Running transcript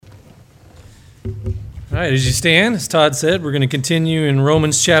All right, as you stand, as Todd said, we're going to continue in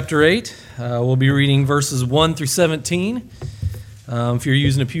Romans chapter 8. We'll be reading verses 1 through 17. If you're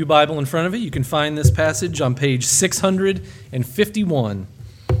using a pew Bible in front of you, you can find this passage on page 651.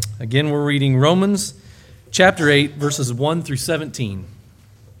 Again, we're reading Romans chapter 8, verses 1 through 17.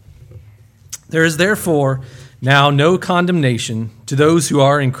 There is therefore now no condemnation to those who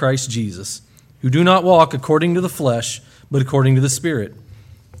are in Christ Jesus, who do not walk according to the flesh, but according to the Spirit.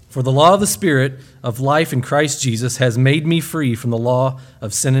 For the law of the Spirit of life in Christ Jesus has made me free from the law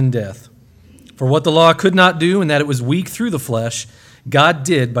of sin and death. For what the law could not do, in that it was weak through the flesh, God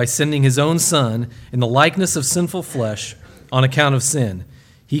did by sending his own Son in the likeness of sinful flesh on account of sin.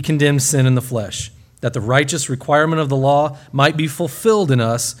 He condemned sin in the flesh, that the righteous requirement of the law might be fulfilled in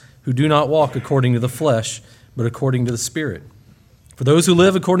us who do not walk according to the flesh, but according to the Spirit. For those who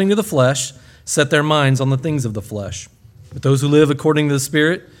live according to the flesh set their minds on the things of the flesh, but those who live according to the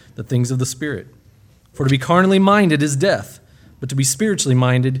Spirit, the things of the Spirit. For to be carnally minded is death, but to be spiritually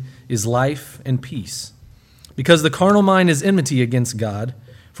minded is life and peace. Because the carnal mind is enmity against God,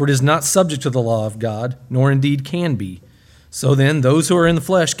 for it is not subject to the law of God, nor indeed can be. So then, those who are in the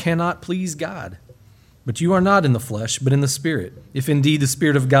flesh cannot please God. But you are not in the flesh, but in the Spirit, if indeed the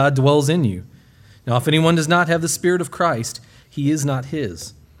Spirit of God dwells in you. Now, if anyone does not have the Spirit of Christ, he is not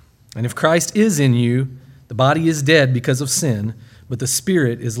his. And if Christ is in you, the body is dead because of sin, but the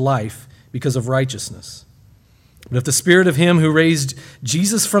Spirit is life because of righteousness. But if the Spirit of him who raised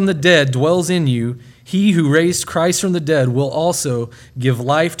Jesus from the dead dwells in you, he who raised Christ from the dead will also give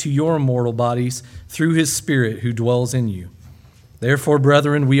life to your mortal bodies through his Spirit who dwells in you. Therefore,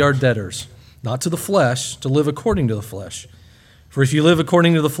 brethren, we are debtors, not to the flesh, to live according to the flesh. For if you live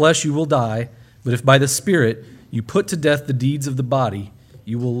according to the flesh, you will die, but if by the Spirit you put to death the deeds of the body,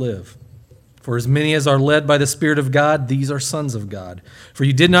 you will live. For as many as are led by the Spirit of God, these are sons of God. For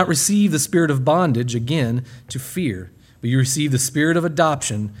you did not receive the spirit of bondage again to fear, but you received the Spirit of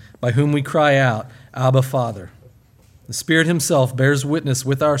adoption, by whom we cry out, Abba, Father. The Spirit himself bears witness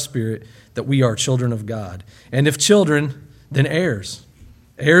with our spirit that we are children of God. And if children, then heirs,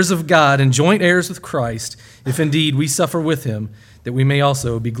 heirs of God and joint heirs with Christ, if indeed we suffer with him, that we may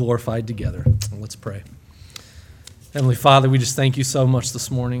also be glorified together. Let's pray. Heavenly Father, we just thank you so much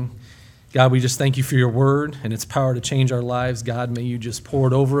this morning. God, we just thank you for your word and its power to change our lives. God, may you just pour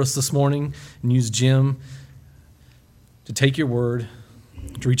it over us this morning and use Jim to take your word,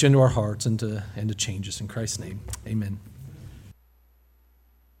 to reach into our hearts and to change us. In Christ's name, amen.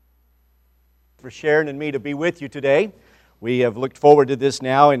 For Sharon and me to be with you today. We have looked forward to this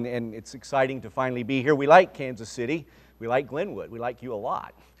now, and it's exciting to finally be here. We like Kansas City. We like Glenwood. We like you a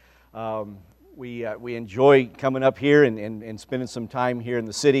lot. We enjoy coming up here and spending some time here in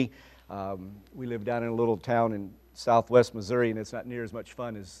the city. We live down in a little town in southwest Missouri, and it's not near as much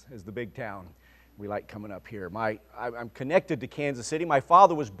fun as the big town. We like coming up here. I'm connected to Kansas City. My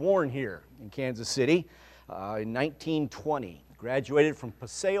father was born here in Kansas City in 1920. Graduated from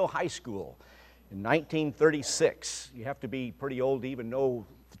Paseo High School in 1936. You have to be pretty old to even know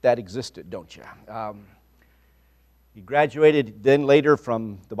that existed, don't you? He graduated then later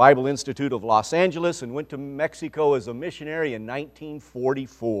from the Bible Institute of Los Angeles and went to Mexico as a missionary in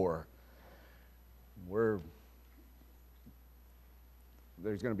 1944.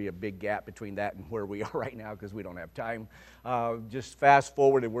 There's going to be a big gap between that and where we are right now because we don't have time. Just fast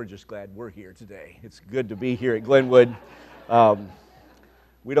forward, and we're just glad we're here today. It's good to be here at Glenwood.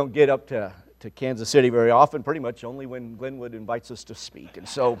 We don't get up to Kansas City very often, pretty much only when Glenwood invites us to speak. And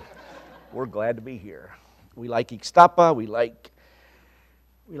so we're glad to be here. We like Ixtapa, we like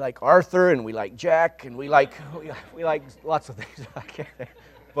Arthur, and we like Jack, and we like lots of things.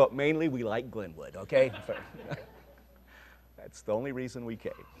 But mainly we like Glenwood, okay? That's the only reason we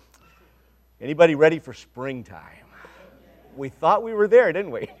came. Anybody ready for springtime? We thought we were there,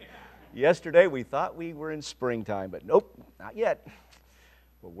 didn't we? Yesterday we thought we were in springtime, but nope, not yet.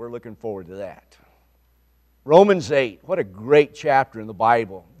 But we're looking forward to that. Romans 8, what a great chapter in the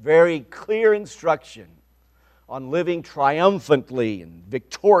Bible. Very clear instruction on living triumphantly and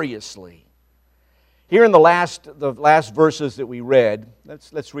victoriously. Here in the last verses that we read,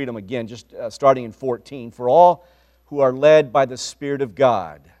 let's read them again, just starting in 14. For all who are led by the Spirit of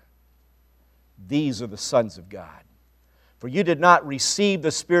God, these are the sons of God. For you did not receive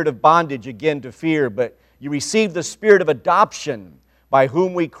the spirit of bondage again to fear, but you received the spirit of adoption, by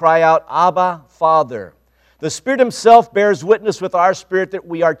whom we cry out, Abba, Father. The Spirit Himself bears witness with our spirit that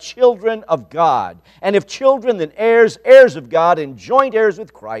we are children of God. And if children, then heirs, heirs of God, and joint heirs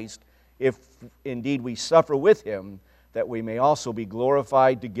with Christ, if indeed we suffer with Him, that we may also be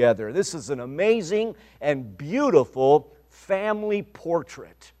glorified together. This is an amazing and beautiful family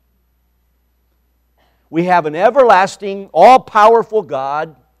portrait. we have an everlasting, all-powerful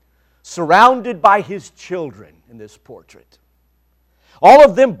God surrounded by His children in this portrait. All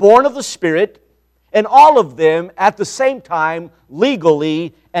of them born of the Spirit, and all of them at the same time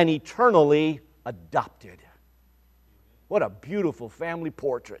legally and eternally adopted. What a beautiful family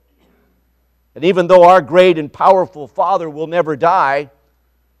portrait. And even though our great and powerful Father will never die,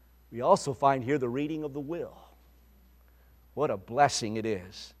 we also find here the reading of the will. What a blessing it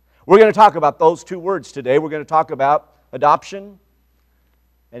is. We're going to talk about those two words today. We're going to talk about adoption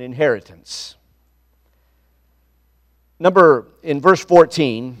and inheritance. In verse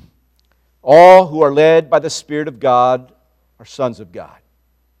 14, all who are led by the Spirit of God are sons of God.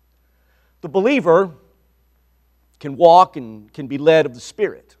 The believer can walk and can be led of the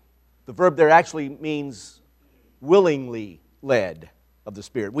Spirit. The verb there actually means willingly led of the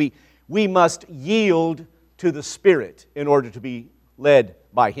Spirit. We must yield to the Spirit in order to be led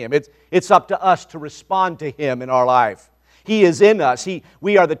by Him. It's up to us to respond to Him in our life. He is in us.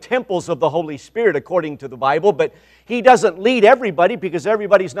 We are the temples of the Holy Spirit according to the Bible, but He doesn't lead everybody because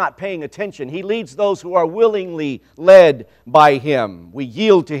everybody's not paying attention. He leads those who are willingly led by Him. We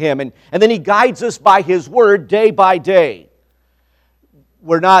yield to Him, and then He guides us by His Word day by day.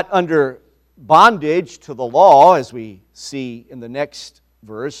 We're not under bondage to the law, as we see in the next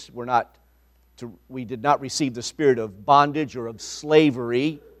verse. We did not receive the spirit of bondage or of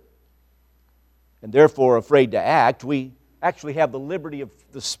slavery, and therefore afraid to act. We actually have the liberty of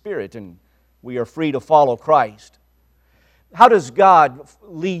the Spirit, and we are free to follow Christ. How does God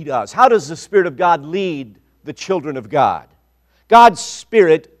lead us? How does the Spirit of God lead the children of God? God's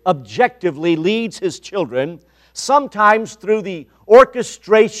Spirit objectively leads His children, sometimes through the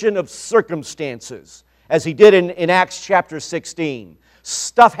orchestration of circumstances, as He did in Acts chapter 16.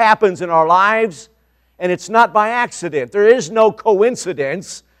 Stuff happens in our lives, and it's not by accident. There is no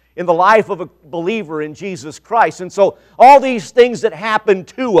coincidence in the life of a believer in Jesus Christ. And so all these things that happen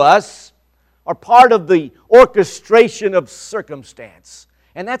to us are part of the orchestration of circumstance.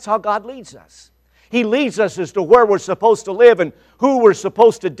 And that's how God leads us. He leads us as to where we're supposed to live and who we're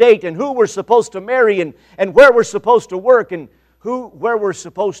supposed to date and who we're supposed to marry and where we're supposed to work and where we're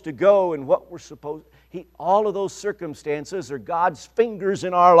supposed to go and what we're supposed to... All of those circumstances are God's fingers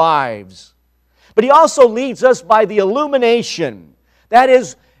in our lives. But He also leads us by the illumination. That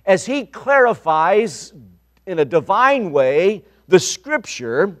is, as He clarifies in a divine way the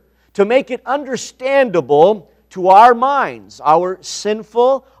Scripture to make it understandable to our minds. Our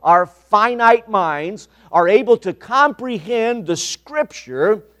sinful, our finite minds are able to comprehend the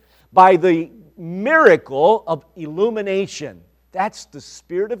Scripture by the miracle of illumination. That's the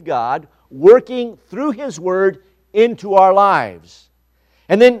Spirit of God working through His Word into our lives.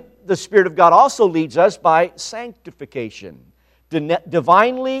 And then the Spirit of God also leads us by sanctification,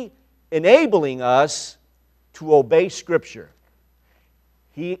 divinely enabling us to obey Scripture.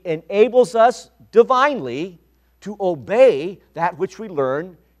 He enables us divinely to obey that which we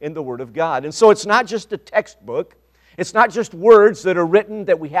learn in the Word of God. And so it's not just a textbook. It's not just words that are written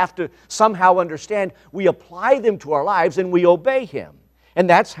that we have to somehow understand. We apply them to our lives and we obey Him. And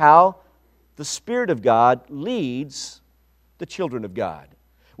that's how the Spirit of God leads the children of God.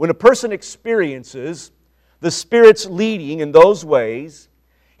 When a person experiences the Spirit's leading in those ways,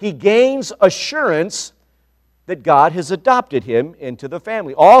 he gains assurance that God has adopted him into the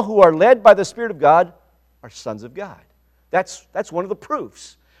family. All who are led by the Spirit of God are sons of God. That's one of the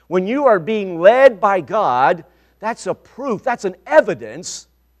proofs. When you are being led by God, that's a proof, that's an evidence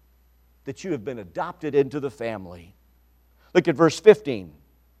that you have been adopted into the family. Look at verse 15.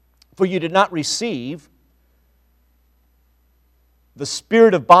 For you did not receive the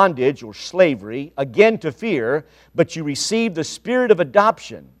spirit of bondage or slavery, again to fear, but you received the spirit of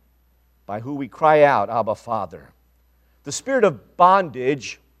adoption, by whom we cry out, Abba, Father. The spirit of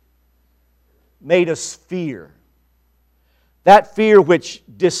bondage made us fear. That fear which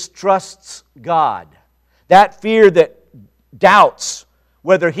distrusts God. That fear that doubts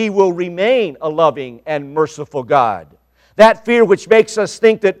whether He will remain a loving and merciful God. That fear which makes us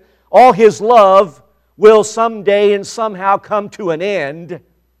think that all His love will someday and somehow come to an end.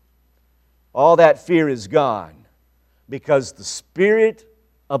 All that fear is gone because the Spirit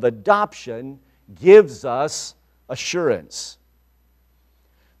of adoption gives us assurance.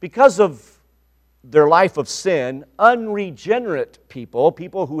 Because of their life of sin, unregenerate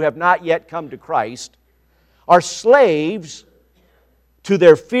people who have not yet come to Christ, are slaves to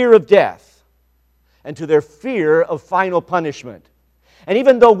their fear of death and to their fear of final punishment. And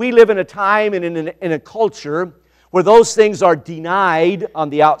even though we live in a time and in a culture where those things are denied on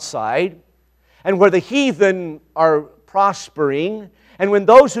the outside, and where the heathen are prospering, And when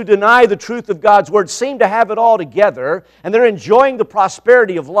those who deny the truth of God's Word seem to have it all together, and they're enjoying the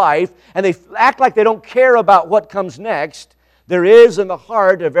prosperity of life, and they act like they don't care about what comes next, there is in the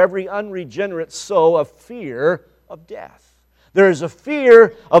heart of every unregenerate soul a fear of death. There is a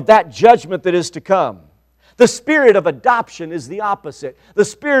fear of that judgment that is to come. The spirit of adoption is the opposite. The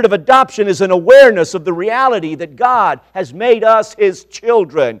spirit of adoption is an awareness of the reality that God has made us His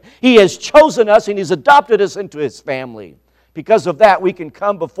children. He has chosen us and He's adopted us into His family. Because of that, we can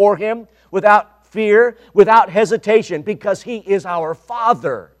come before Him without fear, without hesitation, because He is our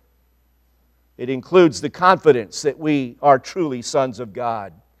Father. It includes the confidence that we are truly sons of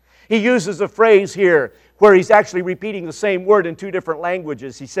God. He uses a phrase here where he's actually repeating the same word in two different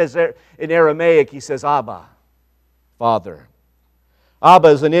languages. He says there in Aramaic, he says Abba, Father. Abba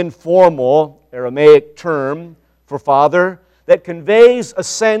is an informal Aramaic term for father that conveys a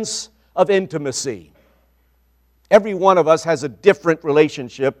sense of intimacy. Every one of us has a different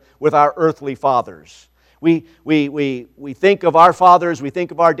relationship with our earthly fathers. We think of our fathers, we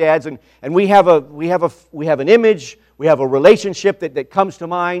think of our dads, and we have an image, we have a relationship that comes to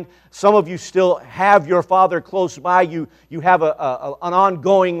mind. Some of you still have your father close by. You have an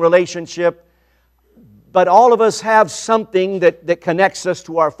ongoing relationship. But all of us have something that connects us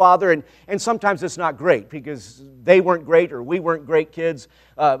to our Father, and sometimes it's not great because they weren't great or we weren't great kids.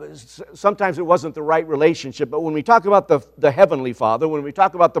 Sometimes it wasn't the right relationship. But when we talk about the Heavenly Father, when we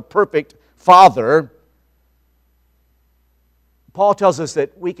talk about the perfect Father, Paul tells us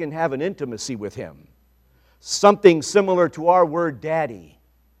that we can have an intimacy with Him. Something similar to our word daddy.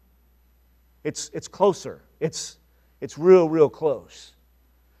 It's closer. It's real close.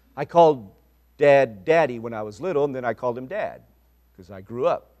 I called Dad Daddy when I was little, and then I called him Dad because I grew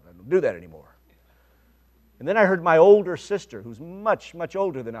up. I don't do that anymore. And then I heard my older sister, who's much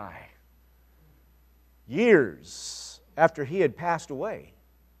older than I, years after he had passed away,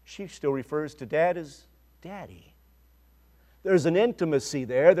 she still refers to Dad as Daddy. There's an intimacy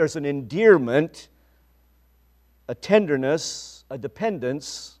there. There's an endearment, a tenderness, a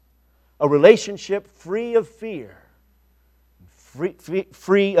dependence, a relationship free of fear.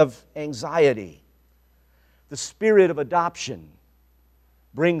 Free of anxiety. The spirit of adoption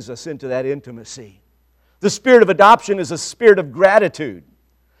brings us into that intimacy. The spirit of adoption is a spirit of gratitude.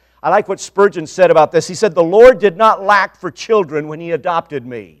 I like what Spurgeon said about this. He said, "The Lord did not lack for children when He adopted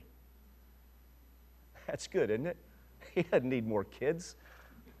me." That's good, isn't it? He doesn't need more kids.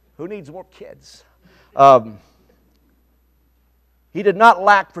 Who needs more kids? He did not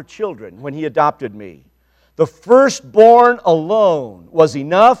lack for children when He adopted me. The firstborn alone was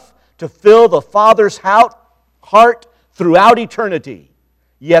enough to fill the Father's heart throughout eternity.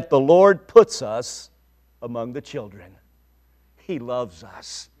 Yet the Lord puts us among the children. He loves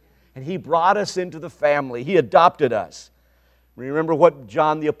us. And He brought us into the family. He adopted us. Remember what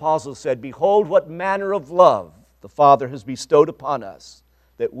John the Apostle said, "Behold what manner of love the Father has bestowed upon us,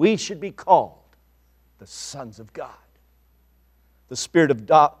 that we should be called the sons of God." The spirit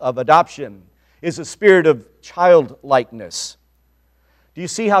of adoption is a spirit of childlikeness. Do you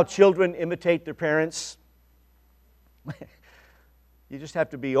see how children imitate their parents? You just have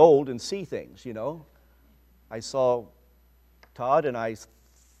to be old and see things, you know. I saw Todd and I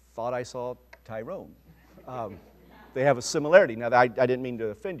thought I saw Tyrone. They have a similarity. Now, I didn't mean to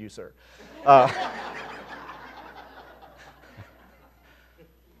offend you, sir.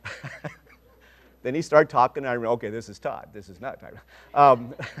 Then he started talking, and I remember, okay, this is Todd. This is not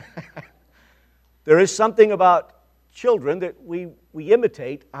Tyrone. There is something about children that we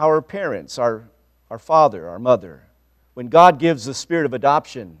imitate our parents, our father, our mother. When God gives the spirit of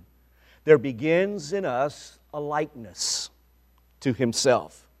adoption, there begins in us a likeness to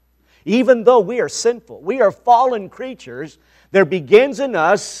Himself. Even though we are sinful, we are fallen creatures, there begins in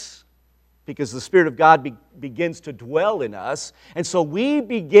us, because the Spirit of God begins to dwell in us, and so we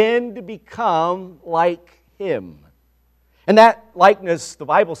begin to become like Him. And that likeness, the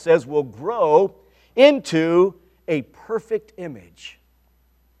Bible says, will grow into a perfect image.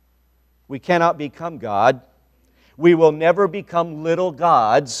 We cannot become God. We will never become little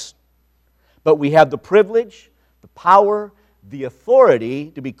gods, but we have the privilege, the power, the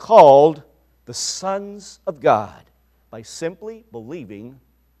authority to be called the sons of God by simply believing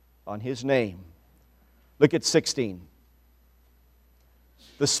on His name. Look at 16.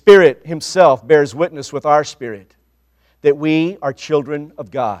 The Spirit Himself bears witness with our spirit that we are children of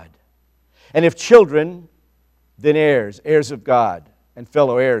God. And if children, then heirs, heirs of God, and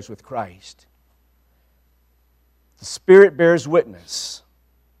fellow heirs with Christ. The Spirit bears witness.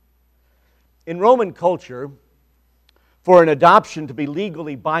 In Roman culture, for an adoption to be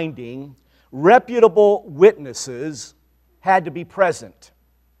legally binding, reputable witnesses had to be present,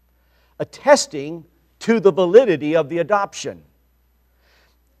 attesting to the validity of the adoption.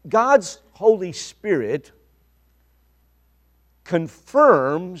 God's Holy Spirit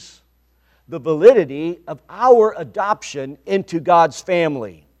confirms the validity of our adoption into God's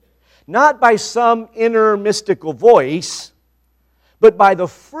family, not by some inner mystical voice, but by the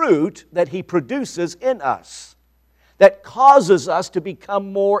fruit that He produces in us that causes us to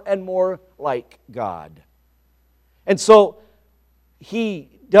become more and more like God. And so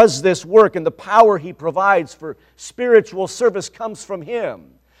He does this work, and the power He provides for spiritual service comes from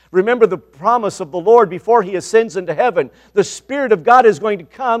Him. Remember the promise of the Lord before He ascends into heaven. The Spirit of God is going to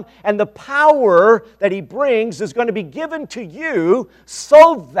come, and the power that He brings is going to be given to you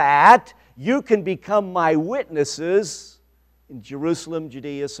so that you can become my witnesses in Jerusalem,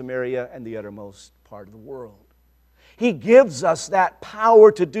 Judea, Samaria, and the uttermost part of the world. He gives us that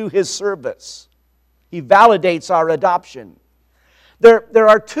power to do His service. He validates our adoption. There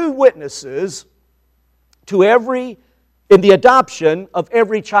are two witnesses in the adoption of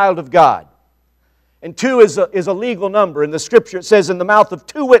every child of God. And two is a legal number. In the Scripture it says, in the mouth of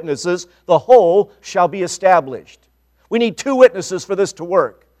two witnesses, the whole shall be established. We need two witnesses for this to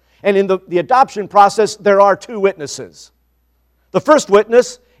work. And in the adoption process, there are two witnesses. The first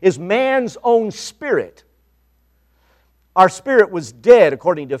witness is man's own spirit. Our spirit was dead,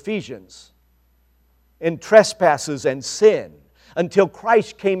 according to Ephesians, in trespasses and sin, until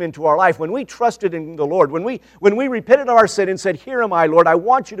Christ came into our life. When we trusted in the Lord, when we repented of our sin and said, "Here am I, Lord, I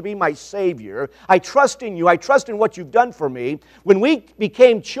want you to be my Savior. I trust in you. I trust in what you've done for me." When we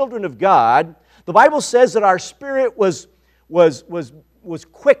became children of God, the Bible says that our spirit was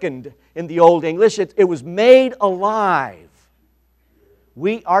quickened in the Old English. It was made alive.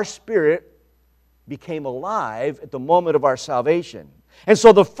 Our spirit became alive at the moment of our salvation. And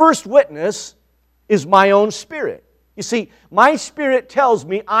so the first witness is my own spirit. You see, my spirit tells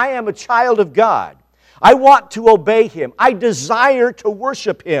me I am a child of God. I want to obey Him. I desire to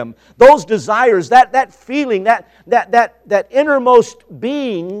worship Him. Those desires, that feeling, that innermost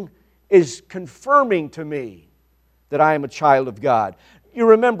being is confirming to me that I am a child of God. You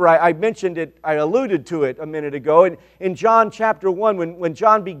remember, I mentioned it, I alluded to it a minute ago. In John chapter 1, when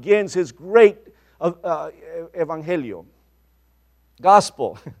John begins his great Evangelium,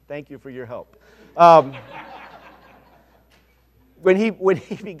 Gospel. Thank you for your help. When he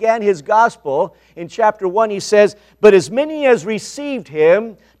began his gospel, in chapter 1 he says, "But as many as received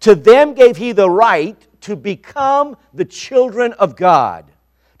Him, to them gave He the right to become the children of God,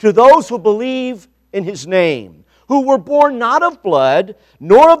 to those who believe in His name, who were born not of blood,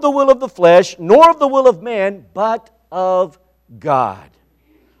 nor of the will of the flesh, nor of the will of man, but of God."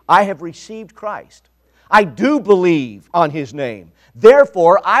 I have received Christ. I do believe on His name.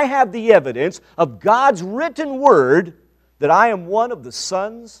 Therefore, I have the evidence of God's written word that I am one of the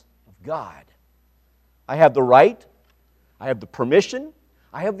sons of God. I have the right, I have the permission,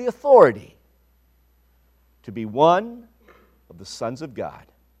 I have the authority to be one of the sons of God.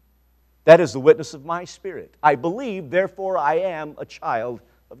 That is the witness of my spirit. I believe, therefore I am a child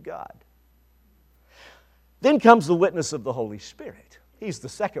of God. Then comes the witness of the Holy Spirit. He's the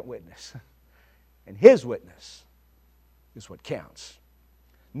second witness. And His witness is what counts.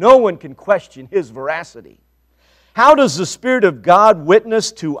 No one can question His veracity. How does the Spirit of God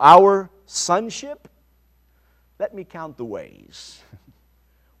witness to our sonship? Let me count the ways.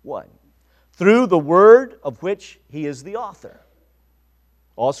 1, through the Word of which He is the author.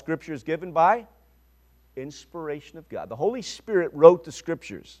 All Scripture is given by inspiration of God. The Holy Spirit wrote the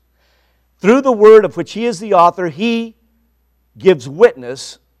Scriptures. Through the Word of which He is the author, He gives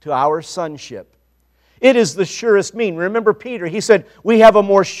witness to our sonship. It is the surest mean. Remember Peter, he said, "We have a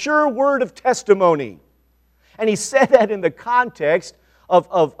more sure word of testimony." And he said that in the context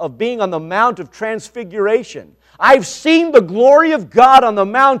of being on the Mount of Transfiguration. I've seen the glory of God on the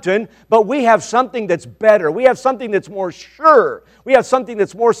mountain, but we have something that's better. We have something that's more sure. We have something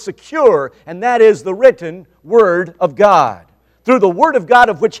that's more secure, and that is the written Word of God. Through the Word of God,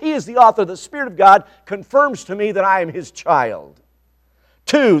 of which He is the author, the Spirit of God confirms to me that I am His child.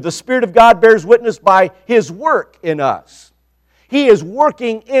 2, the Spirit of God bears witness by His work in us. He is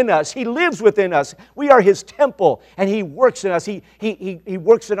working in us. He lives within us. We are His temple, and He works in us. He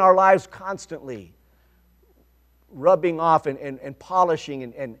works in our lives constantly, rubbing off and polishing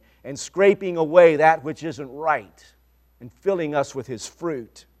and scraping away that which isn't right, and filling us with His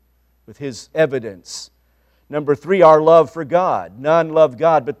fruit, with His evidence. Number 3, our love for God. None love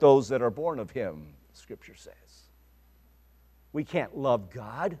God but those that are born of Him, Scripture says. We can't love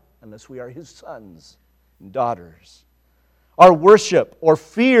God unless we are His sons and daughters. Our worship or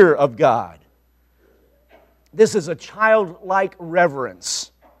fear of God. This is a childlike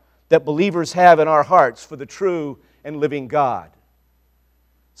reverence that believers have in our hearts for the true and living God.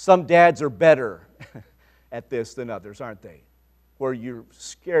 Some dads are better at this than others, aren't they? Where you're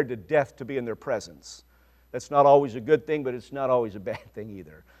scared to death to be in their presence. That's not always a good thing, but it's not always a bad thing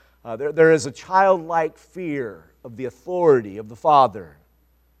either. There is a childlike fear of the authority of the Father.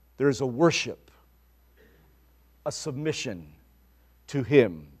 There is a worship, a submission to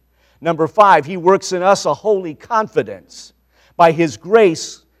Him. Number 5, He works in us a holy confidence. By His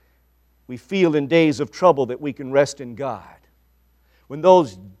grace, we feel in days of trouble that we can rest in God. When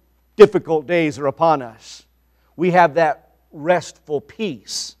those difficult days are upon us, we have that restful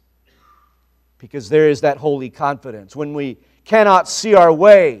peace because there is that holy confidence. When we cannot see our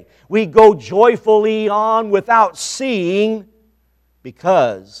way, we go joyfully on without seeing,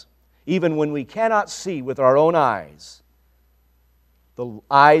 because even when we cannot see with our own eyes, the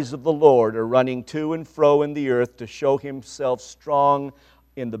eyes of the Lord are running to and fro in the earth to show Himself strong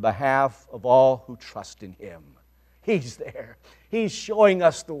in the behalf of all who trust in Him. He's there. He's showing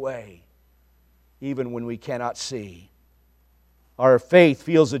us the way, even when we cannot see. Our faith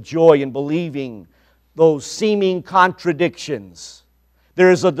feels a joy in believing those seeming contradictions.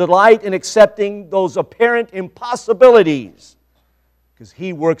 There is a delight in accepting those apparent impossibilities because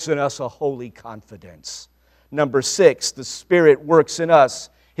He works in us a holy confidence. Number 6, the Spirit works in us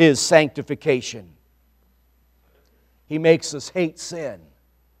His sanctification. He makes us hate sin.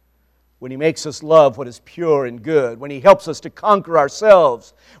 When He makes us love what is pure and good, when He helps us to conquer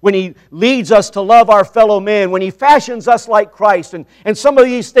ourselves, when He leads us to love our fellow men, when He fashions us like Christ. And some of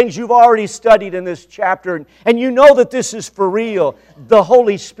these things you've already studied in this chapter, and you know that this is for real. The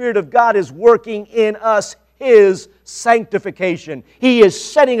Holy Spirit of God is working in us His sanctification. He is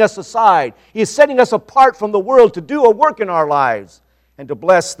setting us aside. He is setting us apart from the world to do a work in our lives and to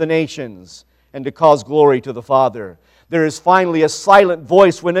bless the nations and to cause glory to the Father. There is finally a silent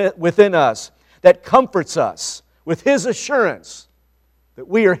voice within us that comforts us with His assurance that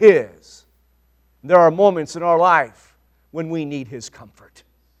we are His. There are moments in our life when we need His comfort,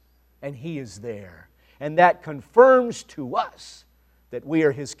 and He is there. And that confirms to us that we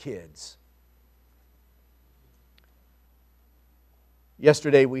are His kids.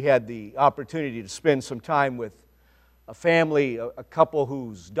 Yesterday we had the opportunity to spend some time with a family, a couple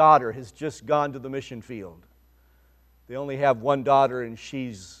whose daughter has just gone to the mission field. They only have one daughter, and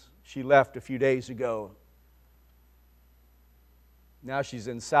she left a few days ago. Now she's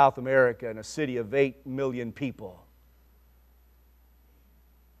in South America in a city of 8 million people.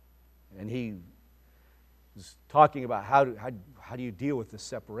 And he was talking about how do you deal with this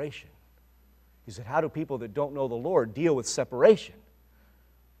separation? He said, how do people that don't know the Lord deal with separation?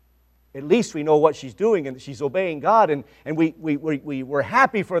 At least we know what she's doing and that she's obeying God, and we're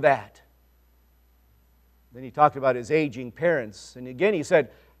happy for that. Then he talked about his aging parents. And again he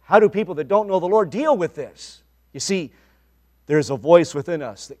said, how do people that don't know the Lord deal with this? You see, there's a voice within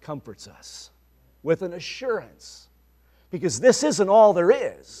us that comforts us with an assurance. Because this isn't all there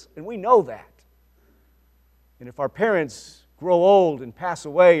is, and we know that. And if our parents grow old and pass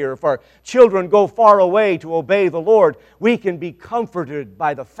away, or if our children go far away to obey the Lord, we can be comforted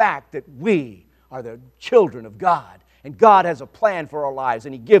by the fact that we are the children of God. And God has a plan for our lives,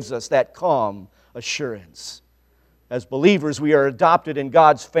 and He gives us that calm assurance. As believers, we are adopted in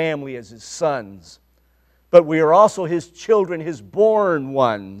God's family as His sons. But we are also His children, His born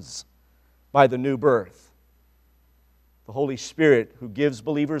ones, by the new birth. The Holy Spirit, who gives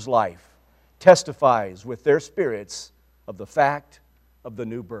believers life, testifies with their spirits of the fact of the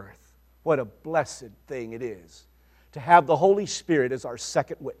new birth. What a blessed thing it is to have the Holy Spirit as our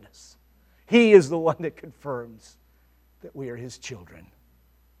second witness. He is the one that confirms that we are His children.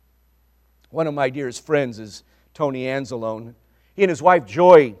 One of my dearest friends is Tony Anzalone. He and his wife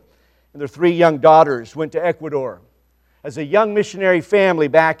Joy and their 3 young daughters went to Ecuador as a young missionary family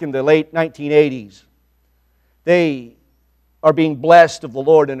back in the late 1980s. They are being blessed of the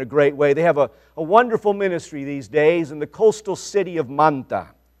Lord in a great way. They have a wonderful ministry these days in the coastal city of Manta.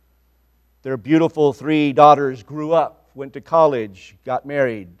 Their beautiful 3 daughters grew up, went to college, got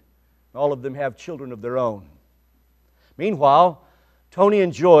married. All of them have children of their own. Meanwhile, Tony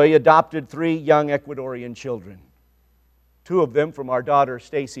and Joy adopted 3 young Ecuadorian children. 2 of them from our daughter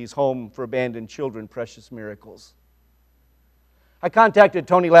Stacy's home for abandoned children, Precious Miracles. I contacted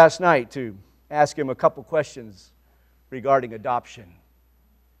Tony last night to ask him a couple questions regarding adoption.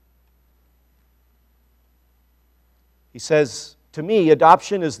 He says, to me,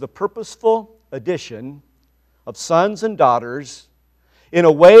 adoption is the purposeful addition of sons and daughters in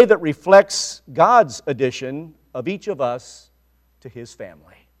a way that reflects God's addition of each of us to His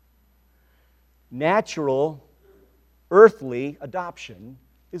family. natural, earthly adoption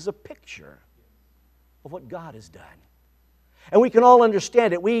is a picture of what God has done. And we can all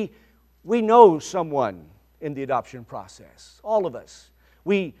understand it. We know someone in the adoption process, all of us.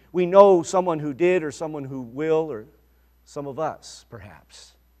 We know someone who did or someone who will, or some of us,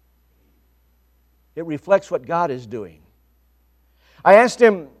 perhaps. It reflects what God is doing. I asked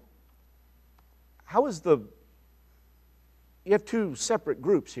him, you have two separate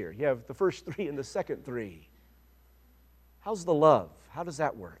groups here. You have the first three and the second three. How's the love? How does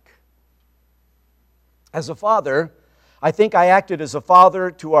that work? As a father, I think I acted as a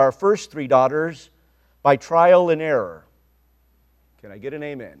father to our first three daughters by trial and error. Can I get an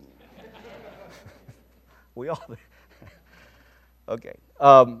amen? We all... Okay.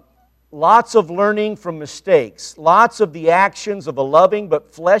 Lots of learning from mistakes. Lots of the actions of a loving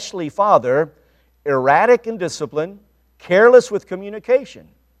but fleshly father, erratic in discipline, careless with communication.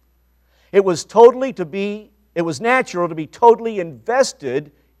 It was natural to be totally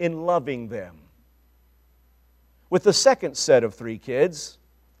invested in loving them. With the second set of three kids,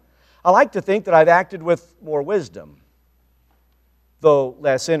 I like to think that I've acted with more wisdom, though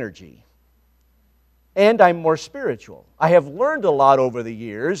less energy. And I'm more spiritual. I have learned a lot over the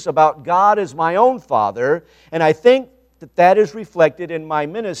years about God as my own Father, and I think that is reflected in my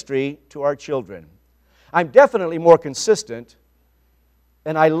ministry to our children. I'm definitely more consistent,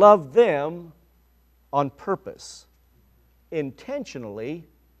 and I love them on purpose, intentionally,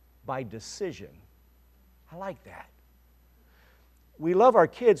 by decision. I like that. We love our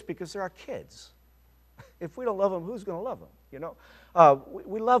kids because they're our kids. If we don't love them, who's going to love them? You know,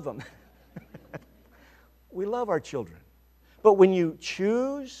 we love them. We love our children. But when you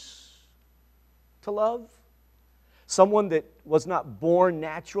choose to love someone that was not born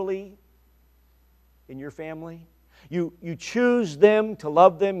naturally in your family, you choose them to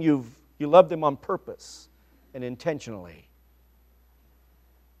love them, you love them on purpose and intentionally.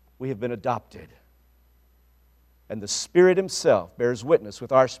 We have been adopted. And the Spirit Himself bears witness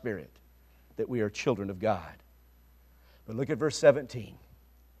with our spirit that we are children of God. But look at verse 17.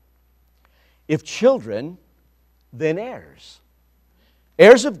 If children, then heirs.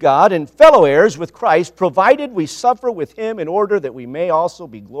 Heirs of God and fellow heirs with Christ, provided we suffer with Him in order that we may also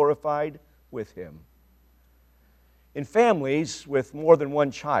be glorified with Him. In families with more than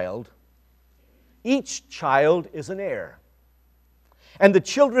one child, each child is an heir. And the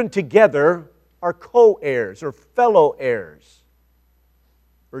children together are co-heirs or fellow heirs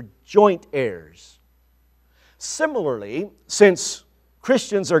or joint heirs. Similarly, since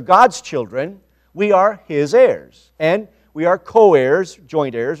Christians are God's children, we are His heirs. And we are co-heirs,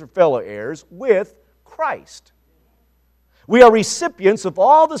 joint heirs, or fellow heirs with Christ. We are recipients of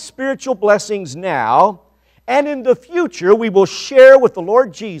all the spiritual blessings now, and in the future we will share with the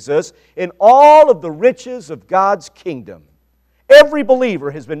Lord Jesus in all of the riches of God's kingdom. Every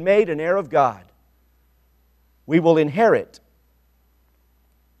believer has been made an heir of God. We will inherit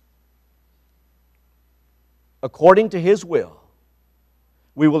according to His will.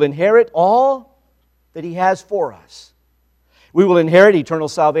 We will inherit all that He has for us. We will inherit eternal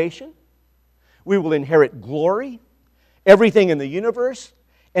salvation. We will inherit glory, everything in the universe.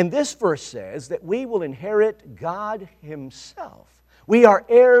 And this verse says that we will inherit God Himself. We are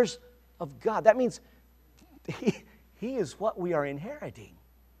heirs of God. That means He is what we are inheriting.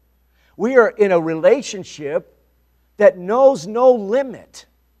 We are in a relationship that knows no limit.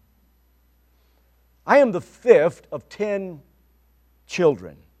 I am the fifth of 10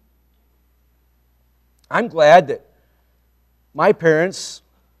 children. I'm glad that my parents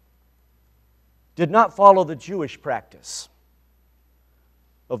did not follow the Jewish practice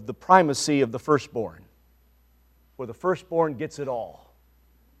of the primacy of the firstborn, where the firstborn gets it all.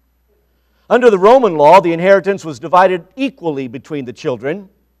 Under the Roman law, the inheritance was divided equally between the children,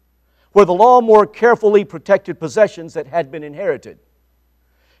 where the law more carefully protected possessions that had been inherited.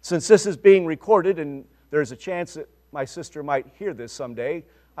 Since this is being recorded, and there's a chance that my sister might hear this someday,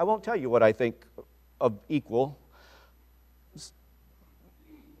 I won't tell you what I think of equal,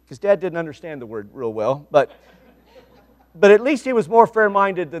 because Dad didn't understand the word real well, but at least he was more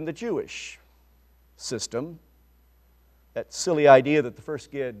fair-minded than the Jewish system. That silly idea that the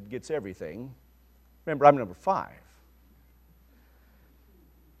first kid gets everything. Remember, I'm number 5.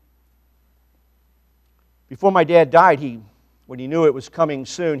 Before my dad died, when he knew it was coming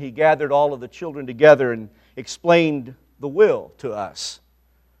soon, he gathered all of the children together and explained the will to us.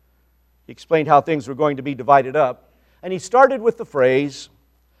 He explained how things were going to be divided up. And he started with the phrase,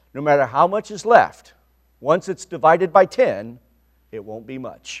 no matter how much is left, once it's divided by 10, it won't be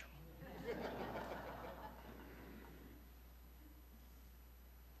much.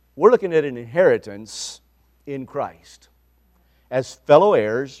 We're looking at an inheritance in Christ as fellow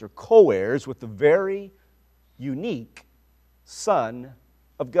heirs or co-heirs with the very unique Son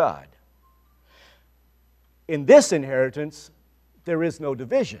of God. In this inheritance, there is no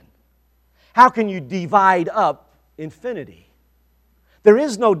division. How can you divide up infinity? There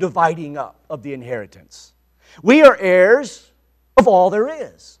is no dividing up of the inheritance. We are heirs of all there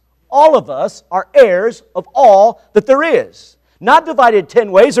is. All of us are heirs of all that there is. Not divided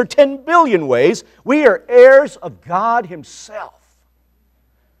 10 ways or 10 billion ways. We are heirs of God Himself.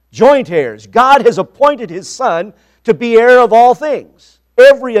 Joint heirs. God has appointed His Son to be heir of all things.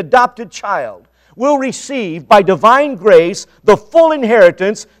 Every adopted child will receive by divine grace the full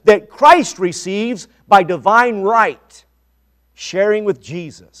inheritance that Christ receives by divine right. Sharing with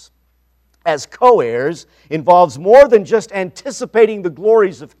Jesus as co-heirs involves more than just anticipating the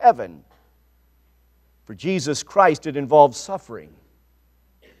glories of heaven. For Jesus Christ, it involves suffering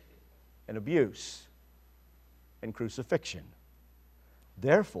and abuse and crucifixion.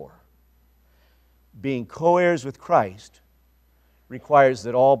 Therefore, being co-heirs with Christ requires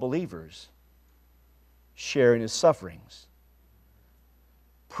that all believers share in His sufferings.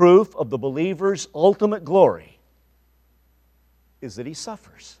 Proof of the believer's ultimate glory is that he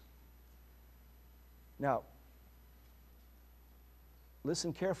suffers. Now,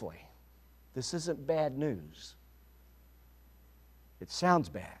 listen carefully. This isn't bad news. It sounds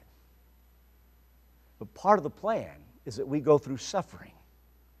bad. But part of the plan is that we go through suffering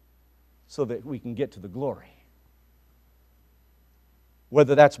so that we can get to the glory.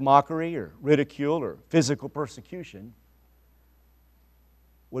 Whether that's mockery or ridicule or physical persecution,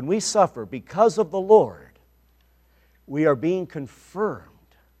 when we suffer because of the Lord, we are being confirmed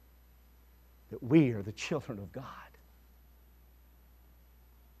that we are the children of God.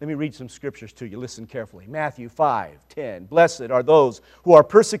 Let me read some scriptures to you. Listen carefully. Matthew 5:10. Blessed are those who are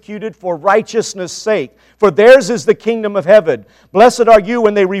persecuted for righteousness' sake, for theirs is the kingdom of heaven. Blessed are you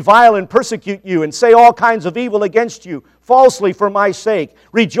when they revile and persecute you and say all kinds of evil against you falsely for my sake.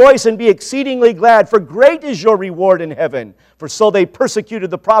 Rejoice and be exceedingly glad, for great is your reward in heaven. For so they persecuted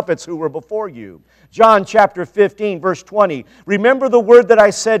the prophets who were before you. John chapter 15, verse 20. Remember the word that I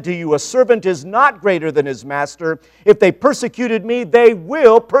said to you, a servant is not greater than his master. If they persecuted me, they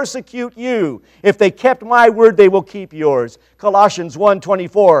will persecute you. If they kept my word, they will keep yours. Colossians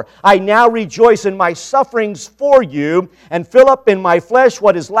 1:24. I now rejoice in my sufferings for you, and fill up in my flesh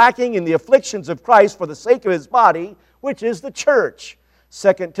what is lacking in the afflictions of Christ for the sake of His body, which is the church.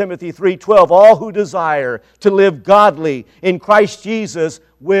 2 Timothy 3:12, all who desire to live godly in Christ Jesus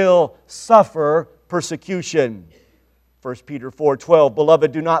will suffer persecution. 1 Peter 4:12,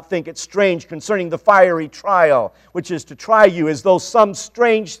 beloved, do not think it strange concerning the fiery trial, which is to try you as though some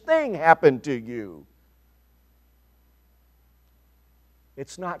strange thing happened to you.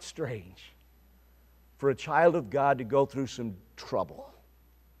 It's not strange for a child of God to go through some trouble.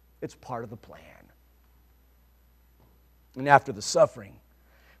 It's part of the plan. And after the suffering,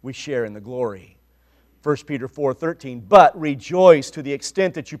 we share in the glory. 1 Peter 4:13, but rejoice to the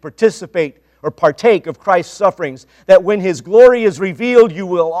extent that you participate or partake of Christ's sufferings, that when His glory is revealed, you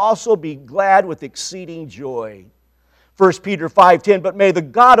will also be glad with exceeding joy. 1 Peter 5:10, but may the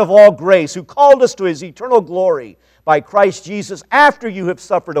God of all grace, who called us to His eternal glory by Christ Jesus, after you have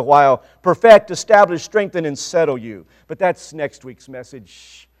suffered a while, perfect, establish, strengthen, and settle you. But that's next week's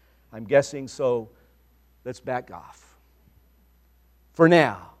message, I'm guessing, so let's back off. For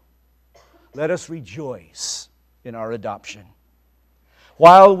now, let us rejoice in our adoption.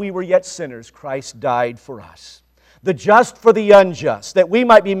 While we were yet sinners, Christ died for us, the just for the unjust, that we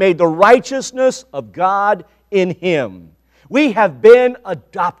might be made the righteousness of God in Him. We have been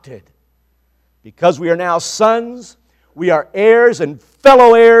adopted. Because we are now sons, we are heirs and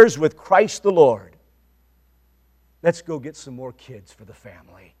fellow heirs with Christ the Lord. Let's go get some more kids for the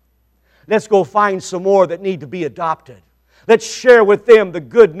family. Let's go find some more that need to be adopted. Let's share with them the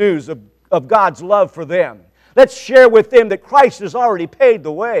good news of God's love for them. Let's share with them that Christ has already paid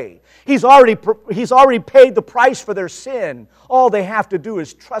the way. He's already paid the price for their sin. All they have to do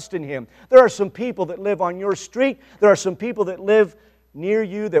is trust in Him. There are some people that live on your street. There are some people that live near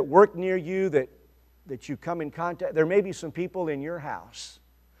you, that work near you, that you come in contact. There may be some people in your house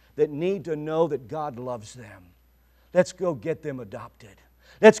that need to know that God loves them. Let's go get them adopted.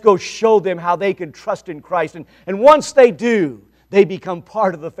 Let's go show them how they can trust in Christ. And once they do, they become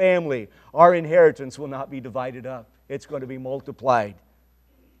part of the family. Our inheritance will not be divided up. It's going to be multiplied.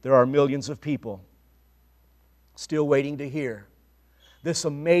 There are millions of people still waiting to hear this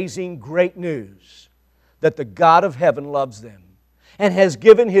amazing, great news that the God of heaven loves them and has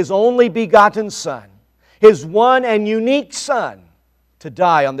given His only begotten Son, His one and unique Son, to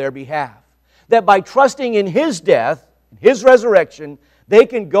die on their behalf. That by trusting in His death, His resurrection, they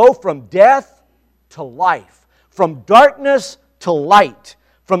can go from death to life, from darkness to light,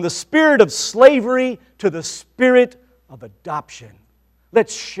 from the spirit of slavery to the spirit of adoption.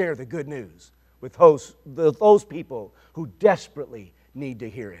 Let's share the good news with those people who desperately need to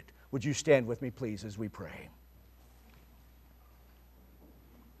hear it. Would you stand with me, please, as we pray?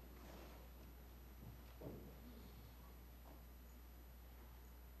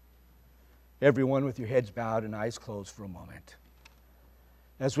 Everyone with your heads bowed and eyes closed for a moment.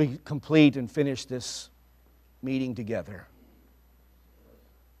 As we complete and finish this meeting together,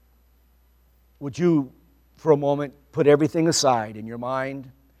 would you, for a moment, put everything aside in your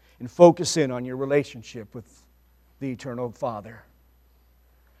mind and focus in on your relationship with the Eternal Father?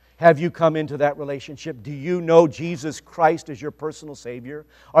 Have you come into that relationship? Do you know Jesus Christ as your personal Savior?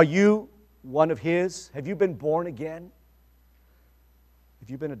 Are you one of His? Have you been born again? Have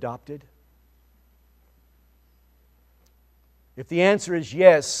you been adopted? If the answer is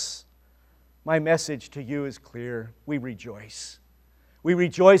yes, my message to you is clear. We rejoice. We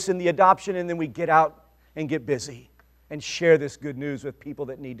rejoice in the adoption, and then we get out and get busy and share this good news with people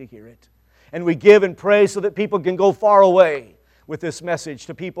that need to hear it. And we give and pray so that people can go far away with this message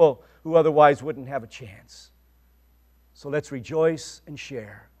to people who otherwise wouldn't have a chance. So let's rejoice and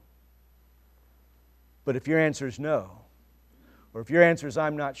share. But if your answer is no, or if your answer is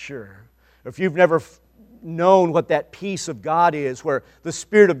I'm not sure, or if you've never known what that peace of God is, where the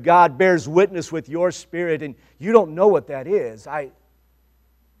Spirit of God bears witness with your spirit, and you don't know what that is, I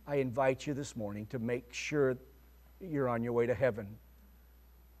invite you this morning to make sure you're on your way to heaven.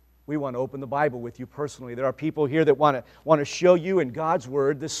 We want to open the Bible with you personally. There are people here that want to show you in God's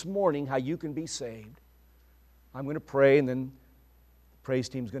Word this morning how you can be saved. I'm going to pray, and then the praise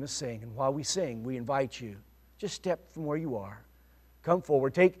team's going to sing. And while we sing, we invite you, just step from where you are. Come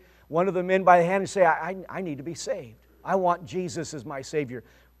forward. Take one of the men by the hand and say, I need to be saved. I want Jesus as my Savior.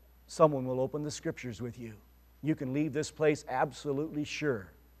 Someone will open the Scriptures with you. You can leave this place absolutely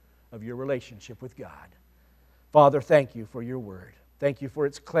sure of your relationship with God. Father, thank you for your Word. Thank you for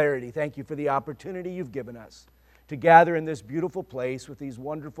its clarity. Thank you for the opportunity you've given us to gather in this beautiful place with these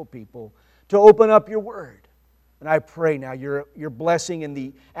wonderful people to open up your Word. And I pray now your blessing in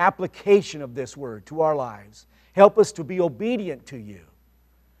the application of this Word to our lives. Help us to be obedient to you.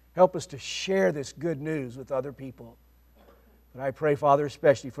 Help us to share this good news with other people. But I pray, Father,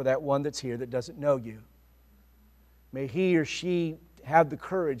 especially for that one that's here that doesn't know you. May he or she have the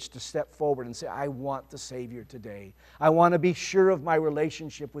courage to step forward and say, I want the Savior today. I want to be sure of my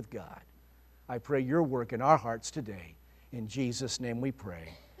relationship with God. I pray your work in our hearts today. In Jesus' name we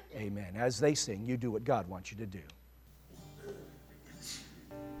pray. Amen. As they sing, you do what God wants you to do.